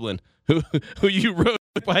girl in Dublin who you rode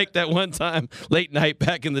the bike that one time late night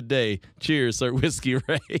back in the day. Cheers, Sir Whiskey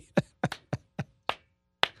Ray.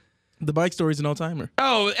 The bike story's an all-timer.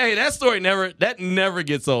 Oh, hey, that story never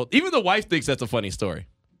gets old. Even the wife thinks that's a funny story.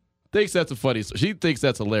 Thinks that's a funny story. She thinks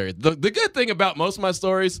that's hilarious. The good thing about most of my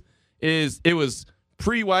stories is it was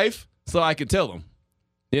pre-wife, so I could tell them.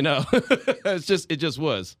 You know, it just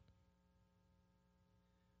was.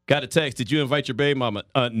 Got a text. Did you invite your baby mama?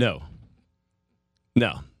 No.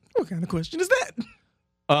 What kind of question is that?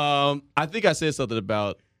 I think I said something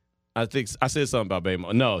about. I said something about baby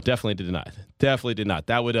mama. No, definitely did not. Definitely did not.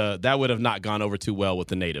 That would have not gone over too well with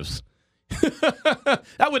the natives.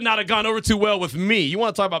 That would not have gone over too well with me. You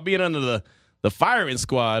want to talk about being under the firing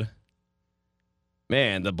squad?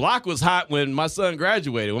 Man, the block was hot when my son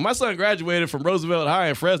graduated. When my son graduated from Roosevelt High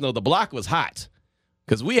in Fresno, the block was hot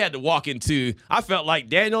because we had to walk into. I felt like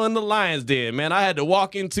Daniel in the Lion's Den, man. I had to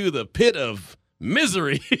walk into the pit of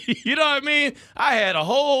misery. You know what I mean? I had a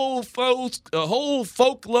whole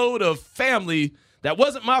folk load of family that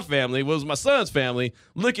wasn't my family. It was my son's family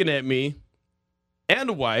looking at me and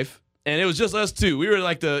the wife. And it was just us two. We were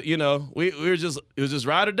like we were just, it was just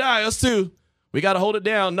ride or die, us two. We got to hold it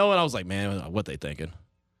down. Knowing I was like, man, what they thinking?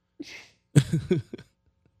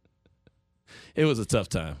 It was a tough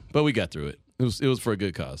time, but we got through it. It was for a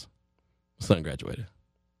good cause. My son graduated.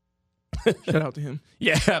 Shout out to him.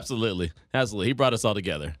 Yeah, absolutely. Absolutely. He brought us all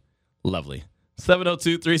together. Lovely.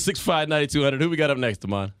 702-365-9200. Who we got up next,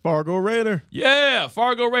 Damon? Fargo Raider. Yeah,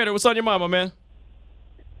 Fargo Raider. What's on your mind, my man?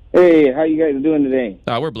 Hey, how you guys doing today?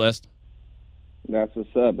 We're blessed. That's what's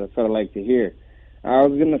up. That's what I like to hear. I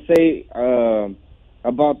was going to say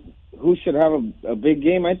about who should have a big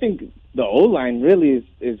game. I think the O-line really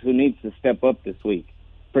is who needs to step up this week.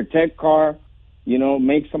 Protect Carr,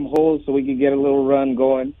 make some holes so we can get a little run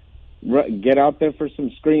going. Get out there for some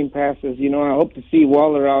screen passes. I hope to see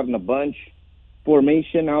Waller out in a bunch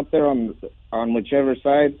formation out there on whichever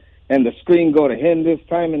side, and the screen go to him this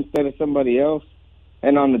time instead of somebody else.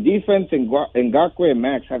 And on the defense, Ngakoue and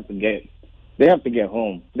Max have to get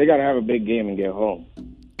home. They got to have a big game and get home.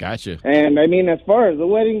 Gotcha. And I mean, as far as the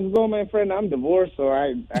weddings go, my friend, I'm divorced, so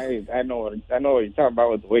I know what you're talking about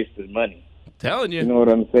with wasted money. Telling you. You know what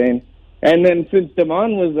I'm saying? And then since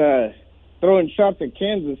Damon was throwing shots at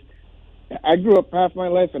Kansas, I grew up half my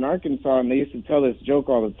life in Arkansas, and they used to tell this joke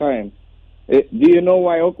all the time. Do you know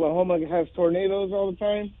why Oklahoma has tornadoes all the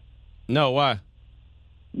time? No, why?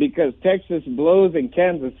 Because Texas blows and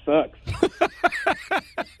Kansas sucks.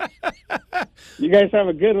 You guys have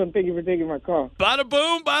a good one. Thank you for taking my call. Bada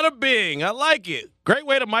boom, bada bing. I like it. Great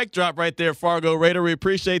way to mic drop right there, Fargo Raider. We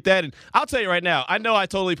appreciate that. And I'll tell you right now, I know I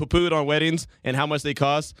totally poo-pooed on weddings and how much they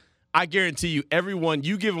cost. I guarantee you, everyone,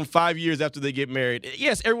 you give them 5 years after they get married.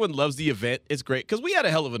 Yes, everyone loves the event. It's great because we had a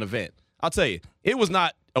hell of an event. I'll tell you, it was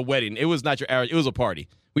not a wedding. It was not your average. It was a party.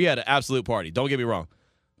 We had an absolute party. Don't get me wrong.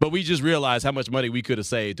 But we just realized how much money we could have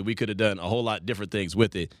saved, and we could have done a whole lot different things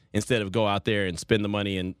with it instead of go out there and spend the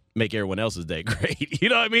money and make everyone else's day great. You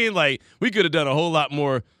know what I mean? Like, we could have done a whole lot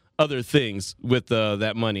more other things with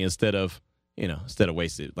that money instead of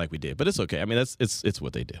waste it like we did. But it's okay. I mean, it's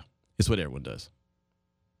what they do. It's what everyone does.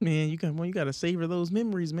 Man, you got to savor those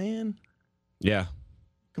memories, man. Yeah.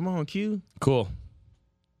 Come on, Q. Cool.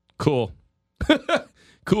 Cool.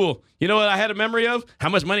 You know what I had a memory of? How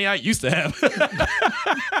much money I used to have.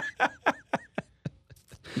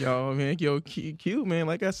 Yo, Q, man.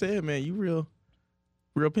 Like I said, man, you real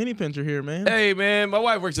penny pincher here, man. Hey, man, my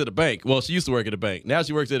wife works at a bank. Well, she used to work at a bank. Now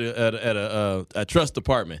she works at a trust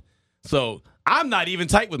department. So I'm not even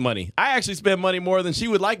tight with money. I actually spend money more than she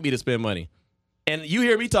would like me to spend money. And you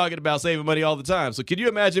hear me talking about saving money all the time. So can you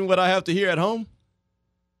imagine what I have to hear at home?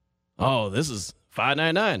 Oh, this is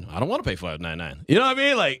 $5.99. I don't want to pay $5.99. You know what I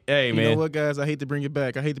mean? Like, hey, man. You know what, guys? I hate to bring it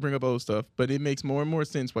back. I hate to bring up old stuff, but it makes more and more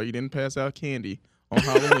sense why you didn't pass out candy on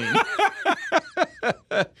Halloween.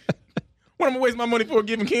 What am I wasting my money for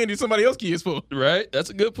giving candy to somebody else's kids for? Right? That's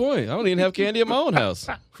a good point. I don't even have candy at my own house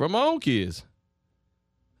for my own kids.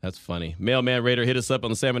 That's funny. Mailman Raider, hit us up on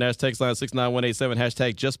the Salmon Ash text line 69187,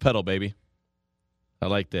 hashtag just pedal, baby. I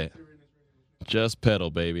like that. Just pedal,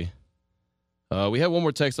 baby. We have one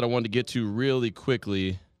more text that I wanted to get to really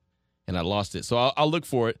quickly, and I lost it. So I'll look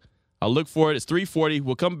for it. It's 3:40.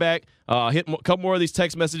 We'll come back. Hit a couple more of these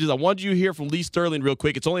text messages. I wanted you to hear from Lee Sterling real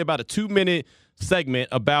quick. It's only about a 2-minute segment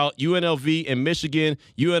about UNLV and Michigan.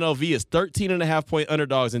 UNLV is 13.5-point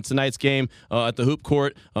underdogs in tonight's game at the Hoop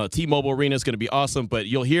Court. T-Mobile Arena is going to be awesome, but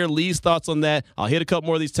you'll hear Lee's thoughts on that. I'll hit a couple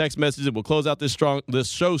more of these text messages, and we'll close out this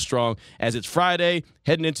show strong as it's Friday,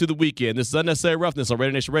 heading into the weekend. This is Unnecessary Roughness on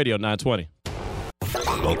Raider Nation Radio 920.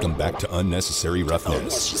 Welcome back to Unnecessary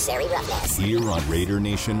Roughness. Here on Raider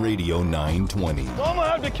Nation Radio 920. I'm going to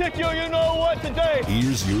have to kick you know what today.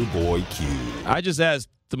 Here's your boy Q. I just asked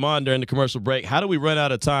Damon during the commercial break, how do we run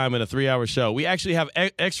out of time in a 3-hour show? We actually have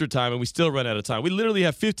extra time, and we still run out of time. We literally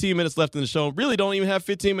have 15 minutes left in the show. Really don't even have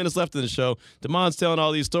 15 minutes left in the show. Damon's telling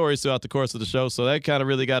all these stories throughout the course of the show, so that kind of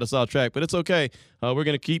really got us off track. But it's okay. We're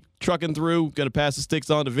going to keep trucking through. Going to pass the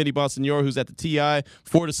sticks on to Vinny Bonsignore, who's at the TI,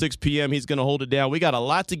 4 to 6 p.m. He's going to hold it down. We got a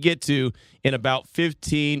lot to get to in about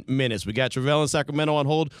 15 minutes. We got Travell in Sacramento on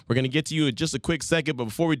hold. We're going to get to you in just a quick second, but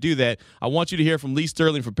before we do that, I want you to hear from Lee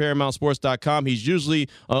Sterling from ParamountSports.com. He's usually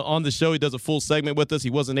on the show. He does a full segment with us.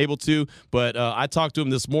 He wasn't able to, but I talked to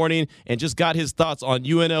him this morning and just got his thoughts on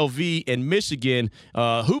UNLV and Michigan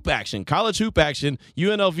hoop action, college hoop action.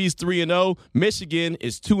 UNLV's 3-0. Michigan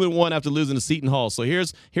is 2-1 after losing to Seton Hall. So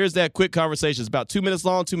here's that quick conversation. It's about 2 minutes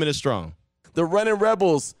long, 2 minutes strong. The Running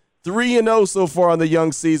Rebels, 3-0 so far on the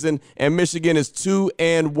young season, and Michigan is 2-1.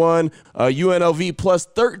 UNLV plus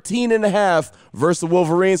 13.5 versus the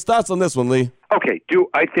Wolverines. Thoughts on this one, Lee? Okay, do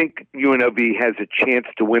I think UNLV has a chance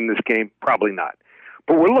to win this game? Probably not.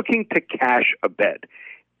 But we're looking to cash a bet.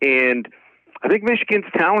 And I think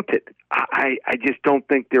Michigan's talented. I just don't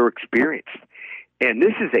think they're experienced. And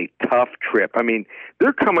this is a tough trip. I mean,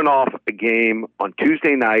 they're coming off a game on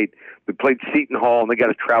Tuesday night. We played Seton Hall, and they got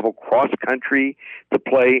to travel cross-country to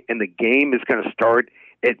play, and the game is going to start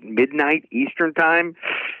at midnight Eastern time.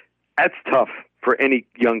 That's tough for any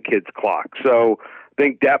young kid's clock. So I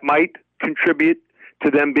think that might contribute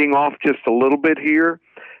to them being off just a little bit here.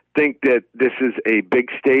 Think that this is a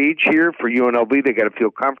big stage here for UNLV. They got to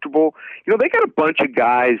feel comfortable. You know, they got a bunch of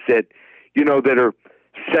guys that, you know, that are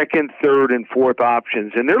second, third, and fourth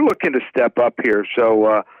options, and they're looking to step up here.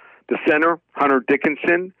 So the center, Hunter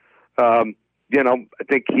Dickinson, you know, I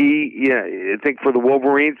think I think for the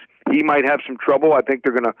Wolverines, he might have some trouble. I think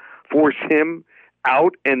they're going to force him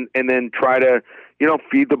out and then try to, you know,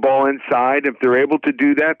 feed the ball inside. If they're able to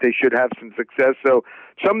do that, they should have some success. So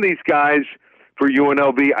some of these guys for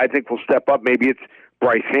UNLV, I think will step up. Maybe it's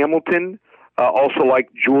Bryce Hamilton, also like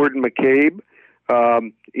Jordan McCabe.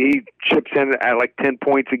 He chips in at like 10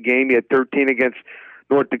 points a game. He had 13 against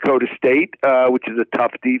North Dakota State, which is a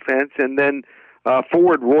tough defense. And then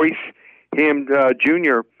forward Royce Hamm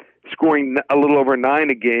Jr. scoring a little over 9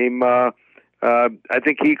 a game. I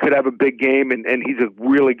think he could have a big game, and he's a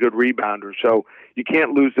really good rebounder. So you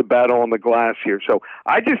can't lose the battle on the glass here. So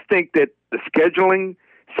I just think that the scheduling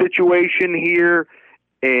situation here,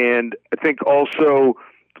 and I think also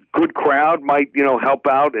good crowd might, you know, help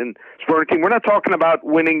out and spur a team. We're not talking about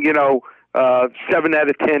winning, you know, 7 out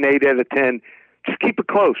of 10, 8 out of 10. Just keep it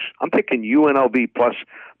close. I'm taking UNLV plus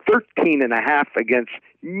 13.5 against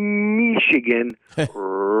Michigan.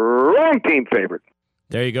 Wrong team favorite.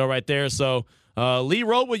 There you go right there. So Lee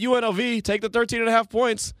rolled with UNLV. Take the 13.5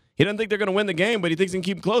 points. He doesn't think they're going to win the game, but he thinks he can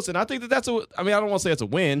keep it close. And I think that's I don't want to say it's a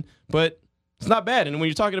win, but It's not bad. And when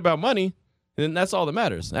you're talking about money, then that's all that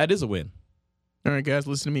matters. That is a win. All right, guys,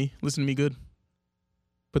 listen to me. Listen to me good.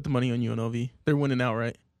 Put the money on UNLV. They're winning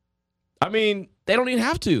outright. I mean, they don't even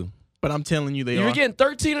have to. But I'm telling you, You're getting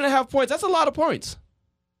 13.5 points. That's a lot of points.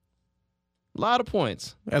 A lot of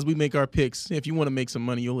points. As we make our picks, if you want to make some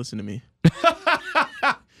money, you'll listen to me.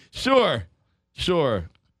 Sure.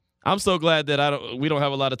 I'm so glad that we don't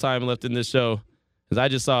have a lot of time left in this show because I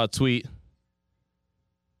just saw a tweet.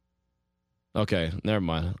 Okay, never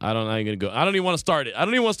mind. I don't even want to start it. I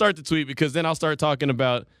don't even want to start the tweet because then I'll start talking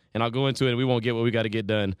about and I'll go into it and we won't get what we got to get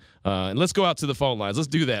done. And let's go out to the phone lines. Let's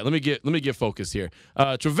do that. Let me get focused here.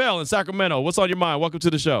 Travell in Sacramento, what's on your mind? Welcome to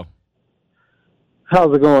the show.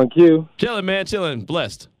 How's it going, Q? Chilling, man. Chilling.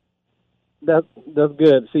 Blessed. That's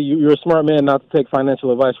good. See, you're a smart man not to take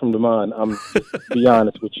financial advice from Damon. I'm just be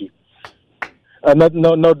honest with you.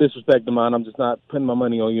 No disrespect, Damon. I'm just not putting my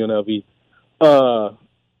money on UNLV.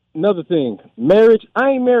 Another thing, marriage. I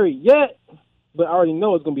ain't married yet, but I already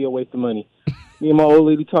know it's gonna be a waste of money. Me and my old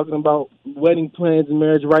lady talking about wedding plans and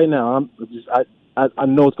marriage right now. I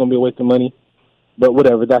know it's gonna be a waste of money, but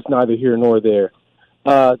whatever. That's neither here nor there.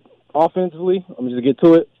 Offensively, I'm just get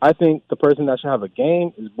to it. I think the person that should have a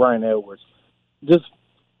game is Brian Edwards. Just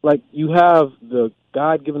like you have the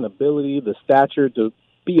God-given ability, the stature to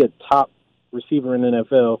be a top receiver in the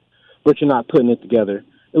NFL, but you're not putting it together.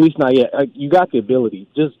 At least not yet. You got the ability.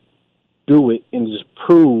 Just do it and just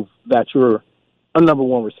prove that you're a number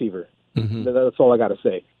one receiver. Mm-hmm. That's all I got to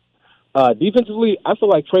say. Defensively, I feel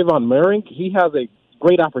like Trayvon Merrick, he has a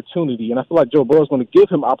great opportunity, and I feel like Joe Burrow is going to give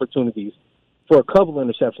him opportunities for a couple of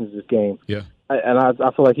interceptions this game. Yeah.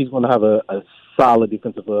 I feel like he's going to have a solid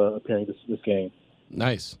defensive appearance this game.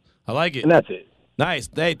 Nice. I like it. And that's it. Nice.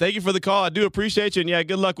 Hey, thank you for the call. I do appreciate you. And yeah,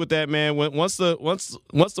 good luck with that, man. Once the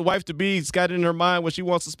wife to be's got it in her mind what she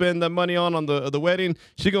wants to spend the money on the wedding,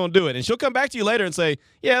 she's gonna do it. And she'll come back to you later and say,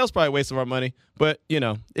 yeah, it was probably a waste of our money. But you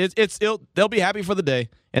know, they'll be happy for the day,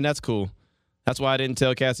 and that's cool. That's why I didn't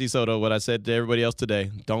tell Cassie Soto what I said to everybody else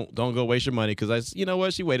today. Don't go waste your money because you know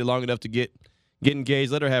what? She waited long enough to get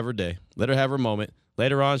engaged. Let her have her day. Let her have her moment.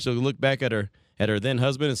 Later on, she'll look back at her then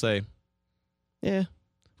husband and say, yeah,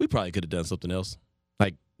 we probably could have done something else.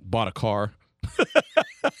 Like bought a car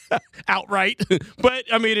outright. But,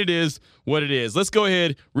 I mean, it is what it is. Let's go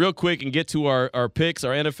ahead real quick and get to our picks,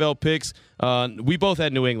 our NFL picks. We both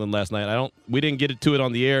had New England last night. We didn't get to it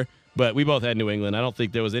on the air, but we both had New England. I don't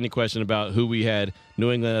think there was any question about who we had,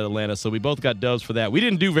 New England and Atlanta. So we both got dubs for that. We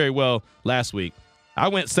didn't do very well last week. I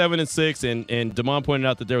went 7-6, and Damon pointed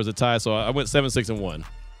out that there was a tie, so I went 7-6-1.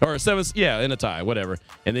 Or 7, yeah, in a tie, whatever.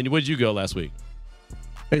 And then where'd you go last week?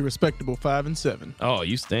 A respectable 5-7. Oh,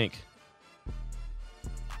 you stink.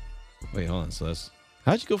 Wait, hold on. So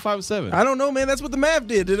how'd you go 5-7? I don't know, man. That's what the math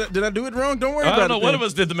did. Did I do it wrong? Don't worry about it. I don't know. One of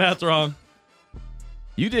us did the math wrong.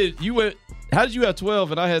 You did. You went. How did you have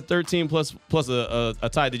 12 and I had 13 plus a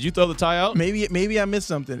tie? Did you throw the tie out? Maybe I missed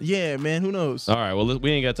something. Yeah, man. Who knows? All right. Well,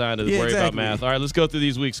 we ain't got time to worry about math. All right. Let's go through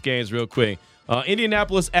these week's games real quick.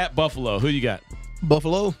 Indianapolis at Buffalo. Who you got?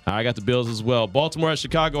 Buffalo. I got the Bills as well. Baltimore at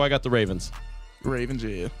Chicago. I got the Ravens. Ravens,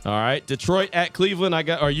 yeah. All right. Detroit at Cleveland.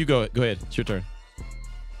 You go ahead. It's your turn.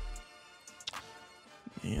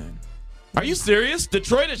 Man. Are you serious?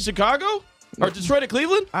 Detroit at Chicago? Or Detroit at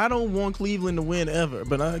Cleveland? I don't want Cleveland to win ever,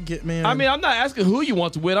 but I mean, I'm not asking who you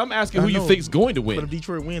want to win. I'm asking who you think is going to win. But if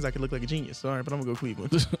Detroit wins, I could look like a genius. All right, but I'm going to go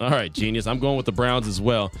Cleveland. All right, genius. I'm going with the Browns as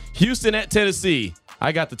well. Houston at Tennessee.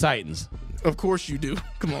 I got the Titans. Of course you do.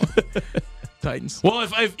 Come on. Titans. Well,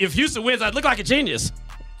 if Houston wins, I'd look like a genius.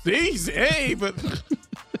 See? Hey, but...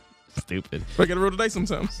 Stupid. I got to roll the dice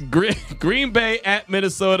sometimes. Green Bay at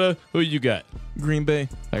Minnesota. Who you got? Green Bay.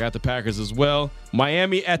 I got the Packers as well.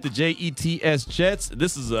 Miami at the Jets. Jets.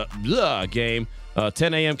 This is a game.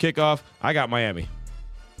 10 a.m. kickoff. I got Miami.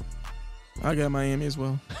 I got Miami as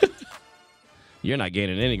well. You're not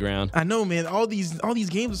gaining any ground. I know, man. All these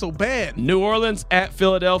games are so bad. New Orleans at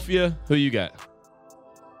Philadelphia. Who you got?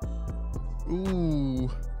 Ooh.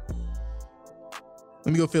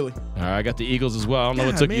 Let me go Philly. All right, I got the Eagles as well. I don't know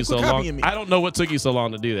what took you so long. I don't know what took you so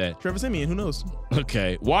long to do that. Trevor Siemian, who knows?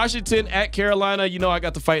 Okay. Washington at Carolina. You know I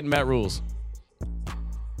got the fighting Matt Rules.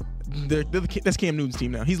 That's Cam Newton's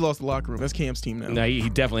team now. He's lost the locker room. That's Cam's team now. No, he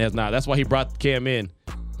definitely has not. That's why he brought Cam in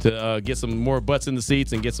to get some more butts in the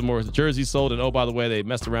seats and get some more jerseys sold. And, oh, by the way, they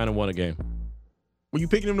messed around and won a game. Well, you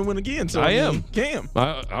picking him to win again. So I am. Cam.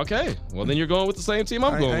 Okay. Well, then you're going with the same team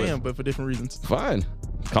I'm going with. I am, but for different reasons. Fine.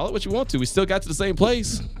 Call it what you want to. We still got to the same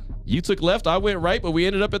place. You took left, I went right, but we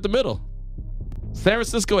ended up at the middle. San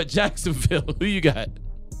Francisco at Jacksonville. Who you got?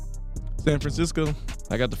 San Francisco.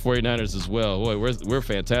 I got the 49ers as well. Boy, we're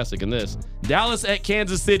fantastic in this. Dallas at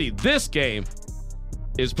Kansas City. This game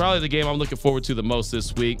is probably the game I'm looking forward to the most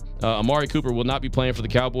this week. Amari Cooper will not be playing for the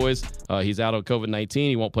Cowboys. He's out on COVID-19.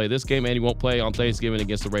 He won't play this game, and he won't play on Thanksgiving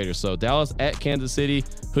against the Raiders. So Dallas at Kansas City.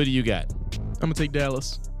 Who do you got? I'm going to take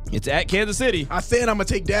Dallas. It's at Kansas City. I said I'm going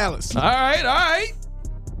to take Dallas. All right.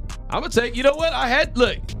 I'm going to take, you know what?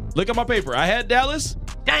 Look at my paper. I had Dallas.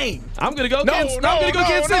 Dang. I'm going to go Kansas City.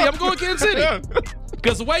 I'm going Kansas City.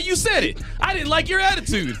 Because the way you said it, I didn't like your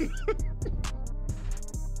attitude.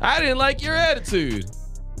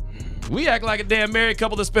 We act like a damn married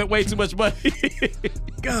couple that spent way too much money.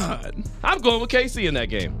 God. I'm going with KC in that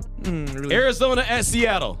game. Really? Arizona at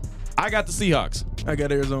Seattle. I got the Seahawks. I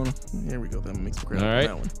got Arizona. Here we go. That makes the crowd. All right.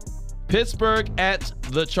 That one. Pittsburgh at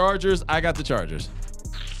the Chargers. I got the Chargers.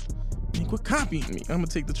 Man, quit copying me. I'm going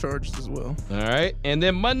to take the Chargers as well. All right. And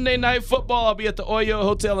then Monday Night Football, I'll be at the Oyo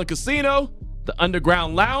Hotel and Casino, the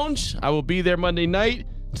Underground Lounge. I will be there Monday night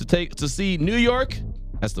to see New York.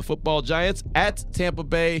 That's the Football Giants at Tampa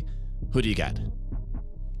Bay. Who do you got?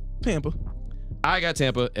 Tampa. I got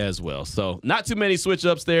Tampa as well. So not too many switch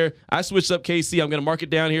ups there. I switched up KC. I'm going to mark it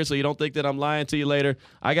down here so you don't think that I'm lying to you later.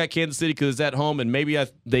 I got Kansas City because it's at home, and maybe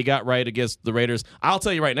they got right against the Raiders. I'll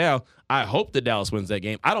tell you right now, I hope that Dallas wins that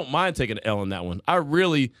game. I don't mind taking an L in that one. I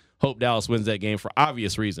really hope Dallas wins that game for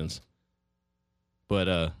obvious reasons.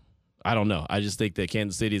 But I don't know. I just think that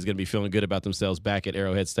Kansas City is going to be feeling good about themselves back at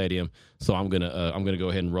Arrowhead Stadium. So I'm gonna go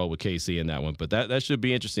ahead and roll with KC in that one. But that should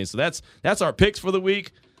be interesting. So that's our picks for the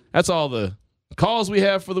week. That's all the calls we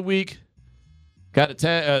have for the week. Got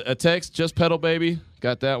a text, just pedal baby.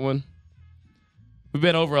 Got that one. We've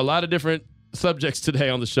been over a lot of different subjects today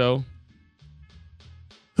on the show.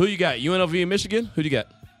 Who you got? UNLV Michigan? Who do you got?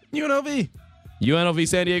 UNLV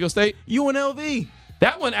San Diego State? UNLV.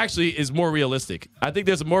 That one actually is more realistic. I think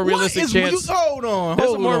there's a more realistic chance. Hold on.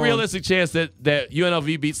 There's a more realistic chance that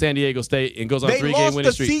UNLV beats San Diego State and goes on a 3-game winning streak. They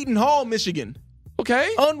lost to Seton Hall, Michigan.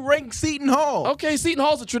 Okay. Unranked Seton Hall. Okay, Seton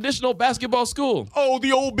Hall's a traditional basketball school. Oh,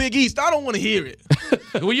 the old Big East. I don't want to hear it.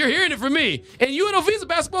 Well, you're hearing it from me. And UNLV is a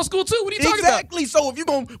basketball school, too. What are you talking Exactly. So if you're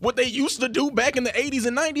going to, what they used to do back in the 80s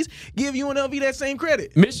and 90s, give UNLV that same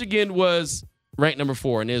credit. Michigan was ranked number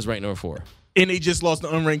 4 and is ranked number 4. And they just lost to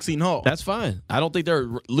unranked Seton Hall. That's fine. I don't think they're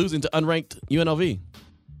losing to unranked UNLV.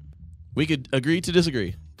 We could agree to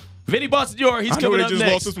disagree. Vinny Bonsignore, he's coming up next. They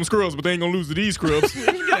just lost to some scrubs, but they ain't going to lose to these scrubs.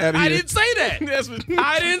 I didn't say that.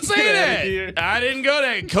 I didn't say that. I didn't go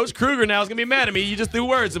there. Coach Kruger now is going to be mad at me. You just threw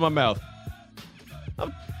words in my mouth.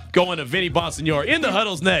 I'm going to Vinny Bonsignore. In the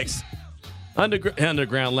Huddle's next.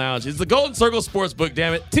 Underground Lounge. It's the Golden Circle Sportsbook,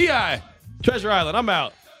 damn it. T.I. Treasure Island. I'm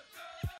out.